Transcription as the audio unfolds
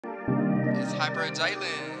It's Hyper Jalen,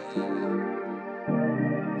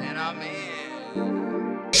 and I'm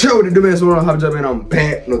in. Show the man, so I'm Hyper, man. I'm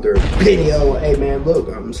back with another video. Hey man, look,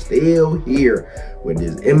 I'm still here with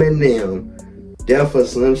this Eminem, Death for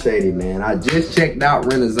Slim Shady, man. I just checked out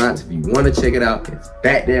Renaissance. If you want to check it out, it's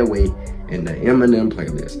back that way in the Eminem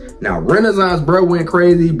playlist. Now Renaissance, bro, went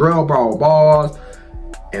crazy, bro, brought balls,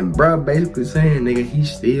 and bro basically saying, nigga,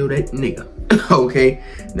 he's still that nigga. Okay,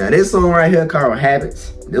 now this song right here called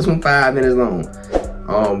Habits. This one 5 minutes long.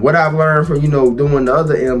 What I've learned from, you know, doing the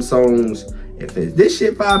other M songs, if it's this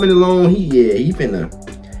shit 5 minutes long, he either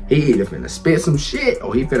finna spit some shit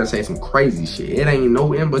or he finna say some crazy shit. It ain't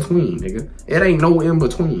no in between, nigga. It ain't no in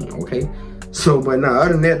between, okay? So, but nah,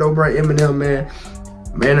 other than that though, bro, Eminem,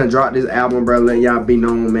 man, I dropped this album, bro, let y'all be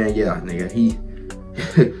known, man. Yeah, nigga,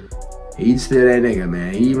 he's still that nigga,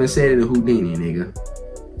 man. He even said it to Houdini, nigga.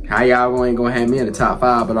 How y'all ain't gonna have me in the top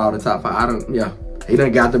 5, but all the top 5, he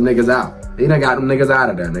done got them niggas out. He done got them niggas out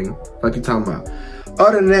of there, nigga. Fuck you talking about?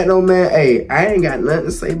 Other than that, though, man, hey, I ain't got nothing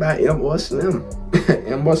to say about M or Slim.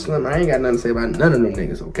 M or Slim, I ain't got nothing to say about none of them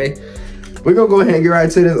niggas, okay? We're gonna go ahead and get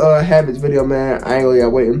right to this Habits video, man. I ain't gonna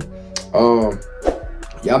y'all waiting.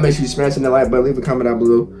 Y'all make sure you smashing the like button, leave a comment down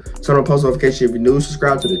below. Turn on post notification if you're new,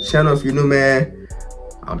 subscribe to the channel if you're new, man.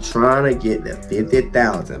 I'm trying to get to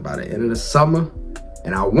 50,000 by the end of the summer.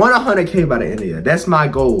 And I want 100K by the end of the year. That's my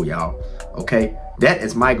goal, y'all. Okay? That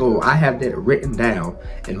is my goal. I have that written down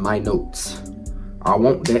in my notes. I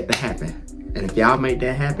want that to happen. And if y'all make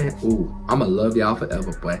that happen, ooh, I'ma love y'all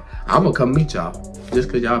forever, boy. I'ma come meet y'all just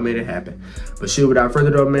because y'all made it happen. But shoot, without further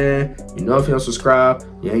ado, man, you know if you don't subscribe,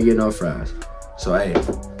 you ain't getting no fries. So, hey,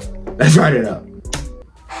 let's write it up.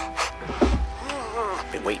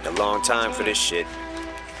 Been waiting a long time for this shit.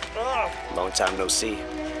 Long time no see.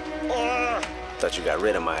 Thought you got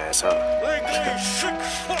rid of my ass, huh?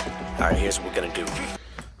 Alright, here's what we're gonna do.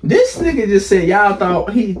 This nigga just said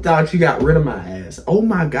he thought you got rid of my ass. Oh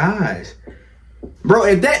my gosh. Bro,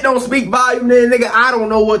 if that don't speak volume, then nigga, I don't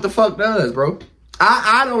know what the fuck does, bro.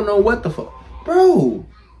 I don't know what the fuck. Bro,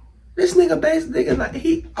 this nigga basically like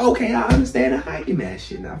okay, I understand the hockey match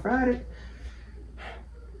shit now, Friday.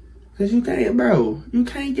 Cause you can't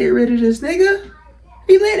get rid of this nigga.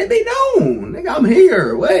 He let it be known. Nigga, I'm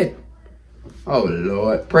here. What? Oh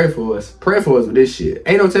Lord, pray for us. Pray for us with this shit.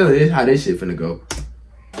 Ain't no telling this how this shit finna go.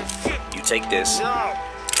 You take this, or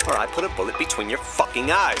I put a bullet between your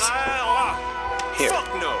fucking eyes. Here,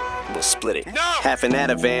 we'll split it. Half an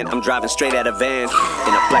Ativan, I'm driving straight out of van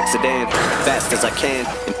in a black sedan, fast as I can.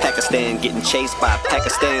 In Pakistan, getting chased by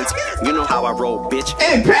Pakistans. You know how I roll, bitch.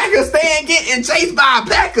 In Pakistan, getting chased by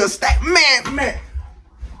Pakistan, man.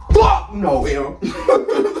 Fuck no, him.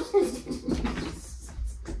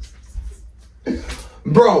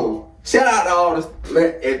 Bro, shout out to all this,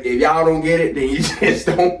 man. If y'all don't get it, then you just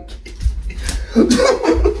don't get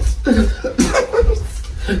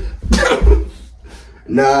it.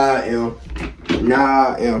 Nah, M.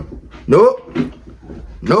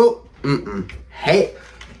 Nope. Hey,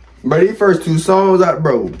 bro, these first 2 songs out,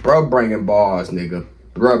 bro bringing bars, nigga.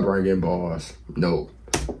 Bro bringing bars. No.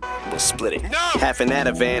 We'll split it. Half an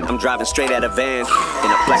Ativan, I'm driving straight out of van in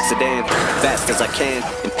a black sedan, fast as I can.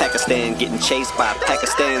 In Pakistan, getting chased by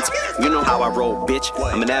Pakistans. You know how I roll, bitch.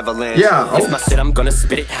 I'm an avalanche. Yeah. If I said I'm gonna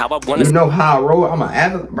spit it how I wanna. You know how I roll? I'm an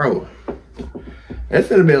avalanche, bro. There's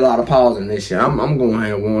gonna be a lot of pause in this shit. I'm going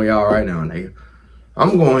ahead and warn y'all right now, nigga.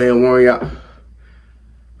 I'm going ahead and warn y'all.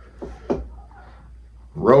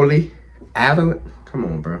 Rolly, avalanche. Come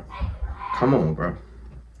on, bro.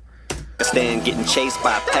 Pakistan, getting chased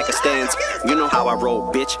by Pakistans. You know how I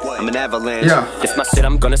roll, bitch. I'm an avalanche. Yeah. If my shit,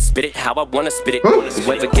 I'm gonna spit it how I wanna spit it.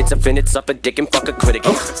 Whoever gets offended, suck a dick and fuck a critic.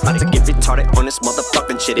 About to get retarded on this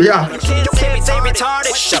motherfucking shit. Yeah. You can't say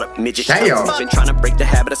retarded. Shut up, midget. Damn. I've been trying to break the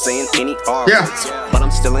habit of saying any R words. Yeah. But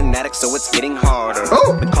I'm still an addict, so it's getting harder.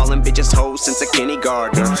 Been calling bitches hoes since a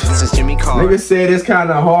kindergartner. Since Jimmy Carter. Nigga said it's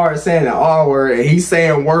kind of hard saying the R word, and he's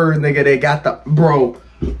saying words, nigga, they got the, bro,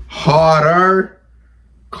 harder.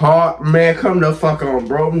 Man, come the fuck on,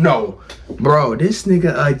 bro. No, bro, this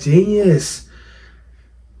nigga a genius.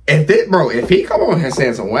 If he come on here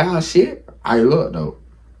saying some wild shit, look though.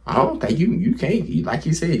 I don't think you can't, like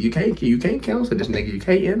you said, you can't cancel this nigga. You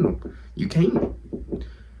can't end him. You can't.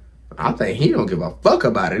 I think he don't give a fuck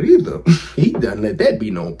about it either. He done let that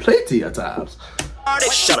be known plenty of times.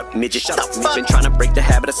 Shut up, midget. Shut up. We've been trying to break the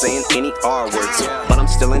habit of saying any R words, but I'm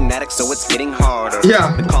still an addict, so it's getting harder.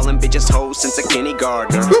 Yeah. Been calling bitches hoes since a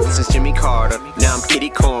kindergartner. Since Jimmy Carter. Now I'm kitty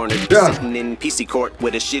cornered. Yeah. Sitting in PC court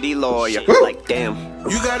with a shitty lawyer. Like, damn.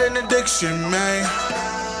 You got an addiction, man.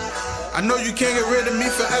 I know you can't get rid of me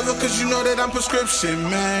forever, cause you know that I'm prescription,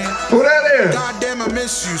 man. Who that is? Goddamn, I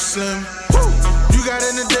miss you, Slim. You got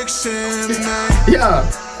an addiction, man. Yeah.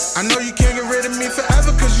 I know you can't get rid of me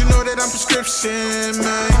forever, cause you know that I'm prescription,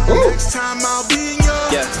 man. Next time I'll be in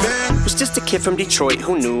your van. Was just a kid from Detroit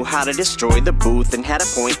who knew how to destroy the booth and had a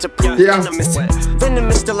point to prove.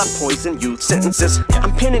 Venomous still I poison youth sentences.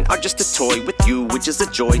 I'm penning are just a toy with you, which is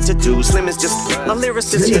a joy to do. Slim is just a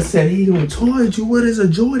lyricist. Nigga said he gonna toy you. What is a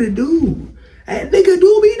joy to do? That nigga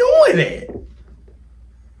do be doing that.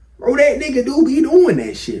 Bro, that nigga do be doing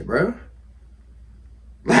that shit, bro.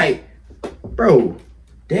 Like, bro,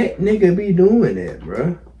 that nigga be doing that,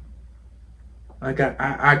 bro. Like,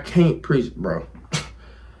 I can't preach, bro.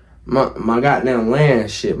 My goddamn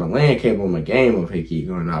land shit, my land cable on my game up here keep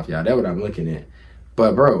going off, y'all. That's what I'm looking at.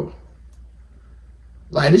 But, bro,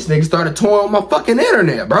 like, this nigga started toying on my fucking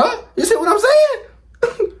internet, bro. You see what I'm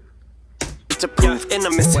saying? To prove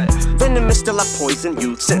venomous still I poison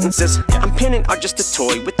youth sentences. I'm penning are just a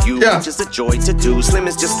toy with you, which is a joy to do. Slim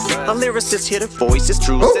is just a lyricist, hear the voice, his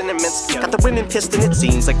true sentiments. Got the women pissed and it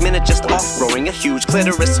seems like men are just off roaring a huge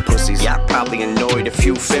clitoris. Pussies, yeah, I probably annoyed a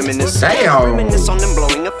few feminists. Damn. Reminisce on them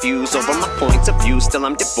blowing a fuse over my points of view. Still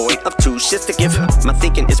I'm devoid of two shits to give. My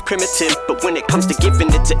thinking is primitive, but when it comes to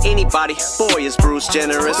giving it to anybody, boy is Bruce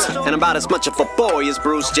generous. And about as much of a boy as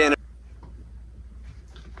Bruce Jenner.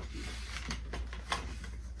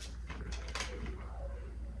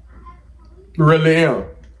 Really am.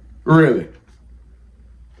 Really.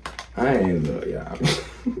 I ain't love y'all.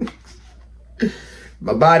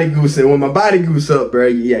 My body goose, when my body goose up, bro,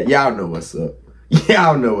 yeah, y'all know what's up.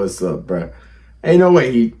 Y'all know what's up, bro. Ain't no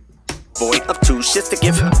way he... Void of two shits to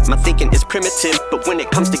give. My thinking is primitive, but when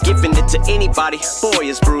it comes to giving it to anybody, boy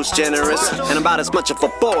is Bruce generous. And about as much of a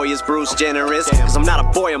boy as Bruce Jenner is. Cause I'm not a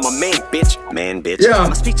boy, I'm a man, bitch. Man, bitch. Yeah.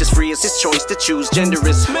 My speech is free, it's his choice to choose gender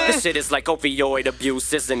is. This shit is like opioid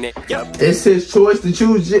abuse, isn't it? Yep. It's his choice to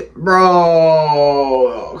choose,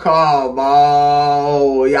 bro. Come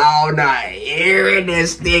on. Y'all not hearing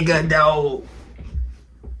this nigga, though.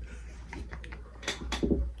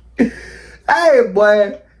 Hey,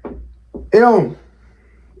 boy. Yo,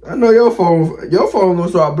 I know your phone gonna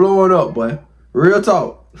start blowing up, boy. Real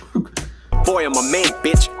talk. Boy, I'm a man,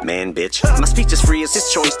 bitch. Man, bitch. My speech is free, it's his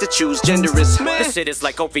choice to choose gender is. This shit is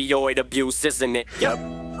like opioid abuse, isn't it? Yep.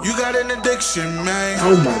 You got an addiction, man.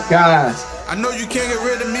 Oh my gosh. I know you can't get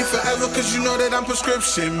rid of me forever, cause you know that I'm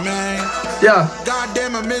prescription, man. Yeah.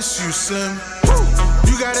 Goddamn, I miss you, Slim.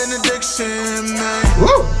 You got an addiction, man.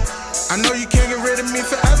 Woo. I know you can't get rid of me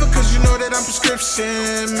forever, cause you know that I'm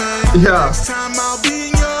prescription, man. Yeah. Next time I'll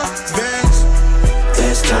be in your vans.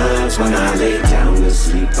 There's times when I lay down to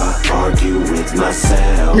sleep, I argue with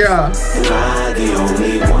myself. Yeah. Am I the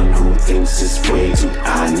only one who thinks this way too?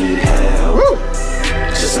 I need help. Woo.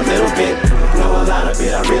 Just a little bit, no, a lot of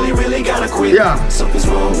it. I really gotta quit. Yeah. Something's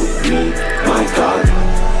wrong with me, my God.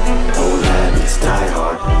 Old habits die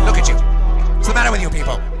hard. Look at you. What's the matter with you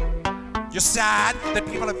people? You're sad that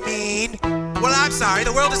people are mean? Well, I'm sorry.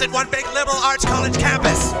 The world isn't one big liberal arts college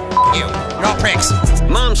campus. You're all pricks.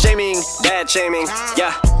 Mom shaming, dad shaming,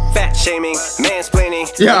 yeah. Fat shaming, mansplaining,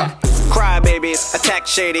 Yeah. crybabies, attack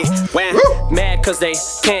shady. When mad cause they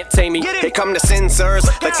can't tame me. They come to censors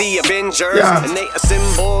like the Avengers. Yeah. And they a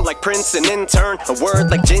symbol like Prince and intern. A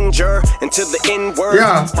word like ginger into the N-word.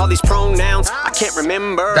 Yeah. All these pronouns I can't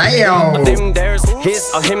remember. Damn. Of them there's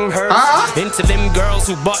his or him, hers. Into them girls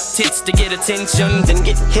who bought tits to get attention. Then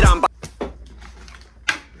get hit on by.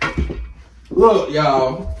 Look,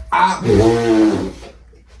 y'all.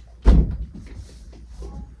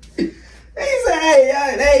 He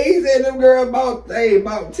said, hey, he said them girls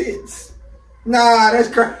about tits. Nah, that's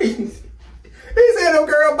crazy. He said them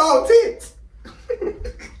girls about tits.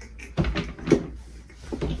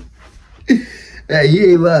 Hey,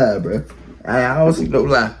 you ain't lying, bro. I don't see no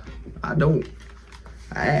lie. I don't.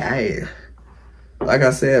 I like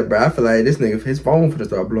I said, bro, I feel like this nigga, his phone finna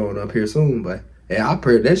start blowing up here soon, but yeah, I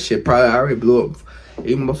heard that shit probably already blew up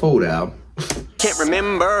even before the album. Can't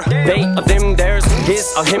remember. They of them, theirs,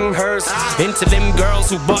 his or him, hers. Into them girls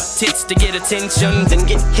who bought tits to get attention. Then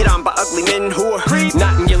get hit on by ugly men who are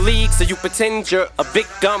not in your league, so you pretend you're a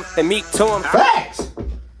victim and meet to them. Facts.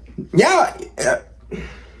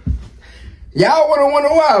 Y'all wanna wonder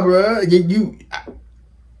why, bro?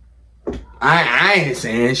 I ain't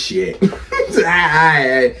saying shit. Y'all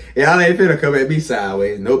ain't finna come at me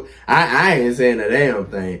sideways. Nope. I ain't saying a damn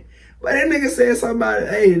thing. But that nigga said something about,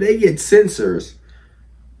 hey, they get censors.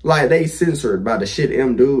 Like, they censored by the shit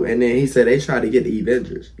M do, and then he said they try to get the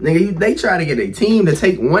Avengers. Nigga, they try to get a team to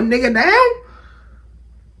take one nigga down?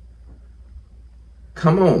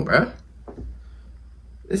 Come on, bruh.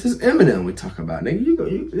 This is Eminem we talking about, nigga. You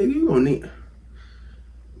gonna need an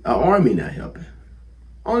army not helping.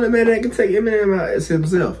 Only man that can take Eminem out is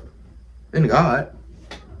himself. And God.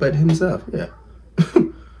 But himself, yeah.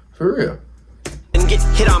 For real. And get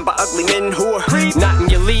hit on by ugly men who are not in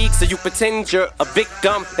your league, so you pretend you're a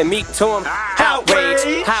victim and meek to them.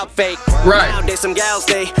 Outrage, how fake. Right. Nowadays some gals,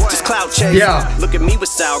 they just clout chase. Yeah. Look at me with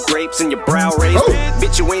sour grapes and your brow raised. Oh.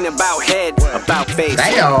 Bitch, you ain't about head, about face.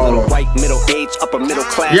 Damn. Little white, middle age, upper middle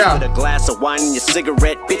class. Yeah. With a glass of wine and your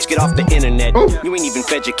cigarette. Bitch, get off the internet. Oh. You ain't even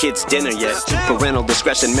fed your kids dinner yet. Parental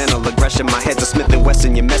discretion, mental aggression. My head's a Smith &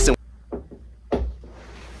 Wesson, you're messing.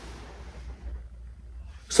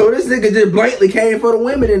 So this nigga just blatantly came for the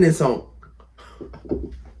women in this song.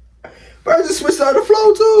 Bro, just switched out the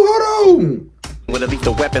flow too. Hold on. With a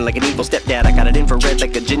lethal weapon like an evil stepdad. I got it infrared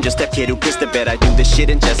like a ginger stepkid who pissed the bed. I do this shit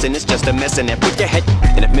in jest and it's just a mess in there. Put your head.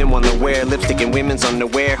 And if men want to wear lipstick and women's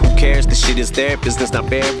underwear, who cares? This shit is their business, not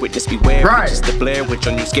fair. Witness beware. Right. Bitches the Blair Witch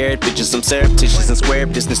on you scared. Bitches I'm surreptitious and square.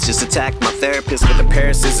 Business just attacked my therapist with a pair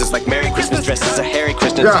of scissors like Merry Christmas. Dressed as a hairy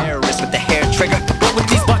Christian terrorist with the hair trigger. But with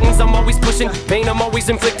these buttons I'm always pushing. Pain I'm always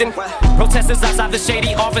inflicting. Protesters outside the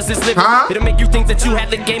shady offices living. It'll make you think that you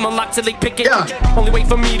had the game unlocked till they pick it. Only wait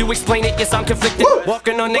for me to explain it. Yes, I'm conflicted.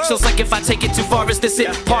 Walking on eggshells like if I take it too far, it's this it.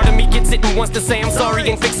 Part of me gets it and wants to say I'm sorry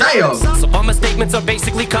and fix it. So all my statements are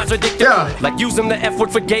basically contradictory. Like using the F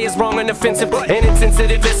word for gay is wrong and offensive. And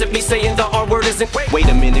insensitive as if me saying the R word isn't. Wait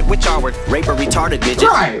a minute, which R word? Rape or retarded midget?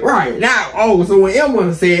 Right. Now, so when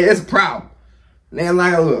M1 said it's a problem. Now,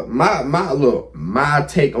 like, look, my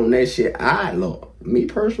take on that shit, me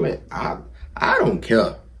personally, I don't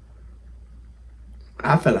care.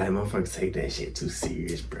 I feel like motherfuckers take that shit too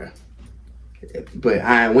serious, bro.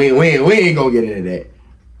 But we ain't gonna get into that.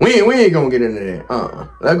 We ain't gonna get into that.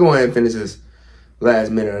 Let's go ahead and finish this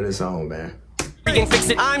last minute of this song, man. And fix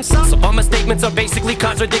it. So all my statements are basically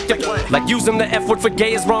contradictory. Like using the F word for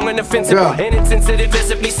gay is wrong and offensive. And insensitive as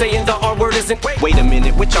if me saying the R word isn't. Wait a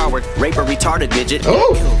minute, which R word? Rape or retarded midget?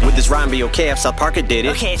 Would this rhyme be okay if South Parker did it?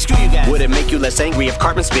 Okay, screw you guys. Would it make you less angry if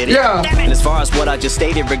Cartman spit it? And as far as what I just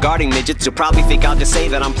stated regarding midgets, you'll probably think I'll just say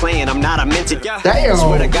that I'm playing. I'm not, I meant it. Damn.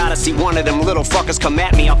 Swear to God, I see one of them little fuckers come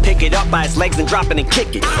at me. I'll pick it up by its legs and drop it and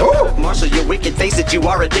kick it. Marshall, your wicked face that you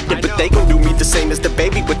are addicted, but they gon' do me the same as the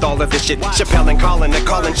baby with all of this shit. Chappelle and Colin, they're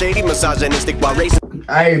calling shady misogynistic while racing.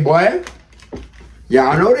 Hey, boy.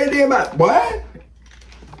 Y'all know that damn about, boy.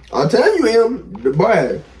 I'm telling you, the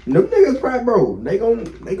boy, them niggas probably, bro, they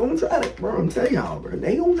gon' try to, bro, I'm telling y'all, bro,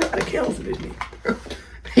 they gon' try to cancel this nigga.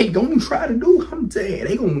 They gon' try to do, I'm telling you,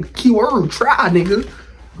 they gon' keyword try, nigga.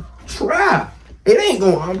 Try. It ain't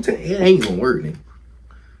gon', I'm telling you, it ain't gon' work, nigga.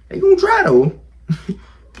 They gon' try, though.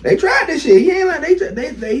 They tried this shit. He ain't like, he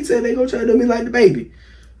said they gon' try to do me like the baby.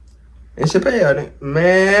 And Chappelle,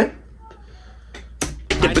 man.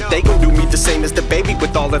 But they gon' do me the same as the baby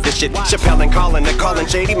with all of this shit. Chappelle and Colin, they're calling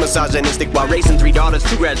shady misogynistic while raising 3 daughters.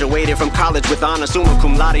 2 graduated from college with honors, summa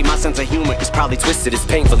cum laude. My sense of humor is probably twisted, it's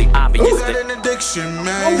painfully obvious. An addiction,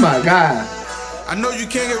 man. Oh my God. I know you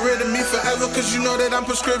can't get rid of me forever, cause you know that I'm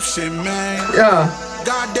prescription, man. Yeah.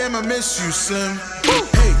 Goddamn, I miss you, Slim.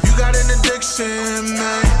 Hey, you got an addiction,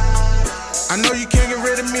 man. I know you can't get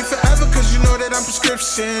rid of me forever, cause you know that I'm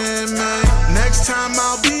prescription, man. Next time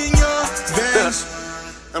I'll be in your vans.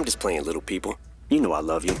 I'm just playing, little people. You know I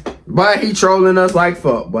love you. Boy, he trolling us like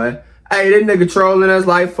fuck, boy. Hey, this nigga trolling us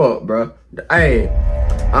like fuck, bro. Hey,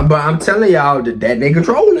 I'm telling y'all that nigga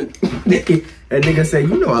trolling. That nigga say,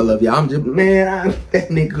 you know I love y'all. I'm just, man, that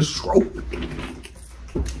nigga's trolling.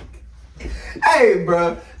 Hey,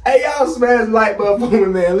 bro. Hey, y'all smash the like button for me,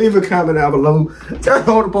 man. Leave a comment down below. Turn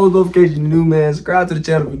on the post notification if you're new, man. Subscribe to the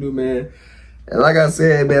channel if you're new, man. And like I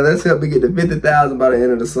said, man, let's help me get to 50,000 by the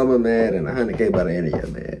end of the summer, man, and 100K by the end of the year,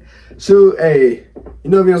 man. Shoot, hey, you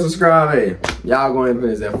know if you don't subscribe, hey, y'all go ahead and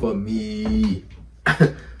finish that for me.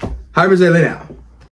 Hyper J, lay down.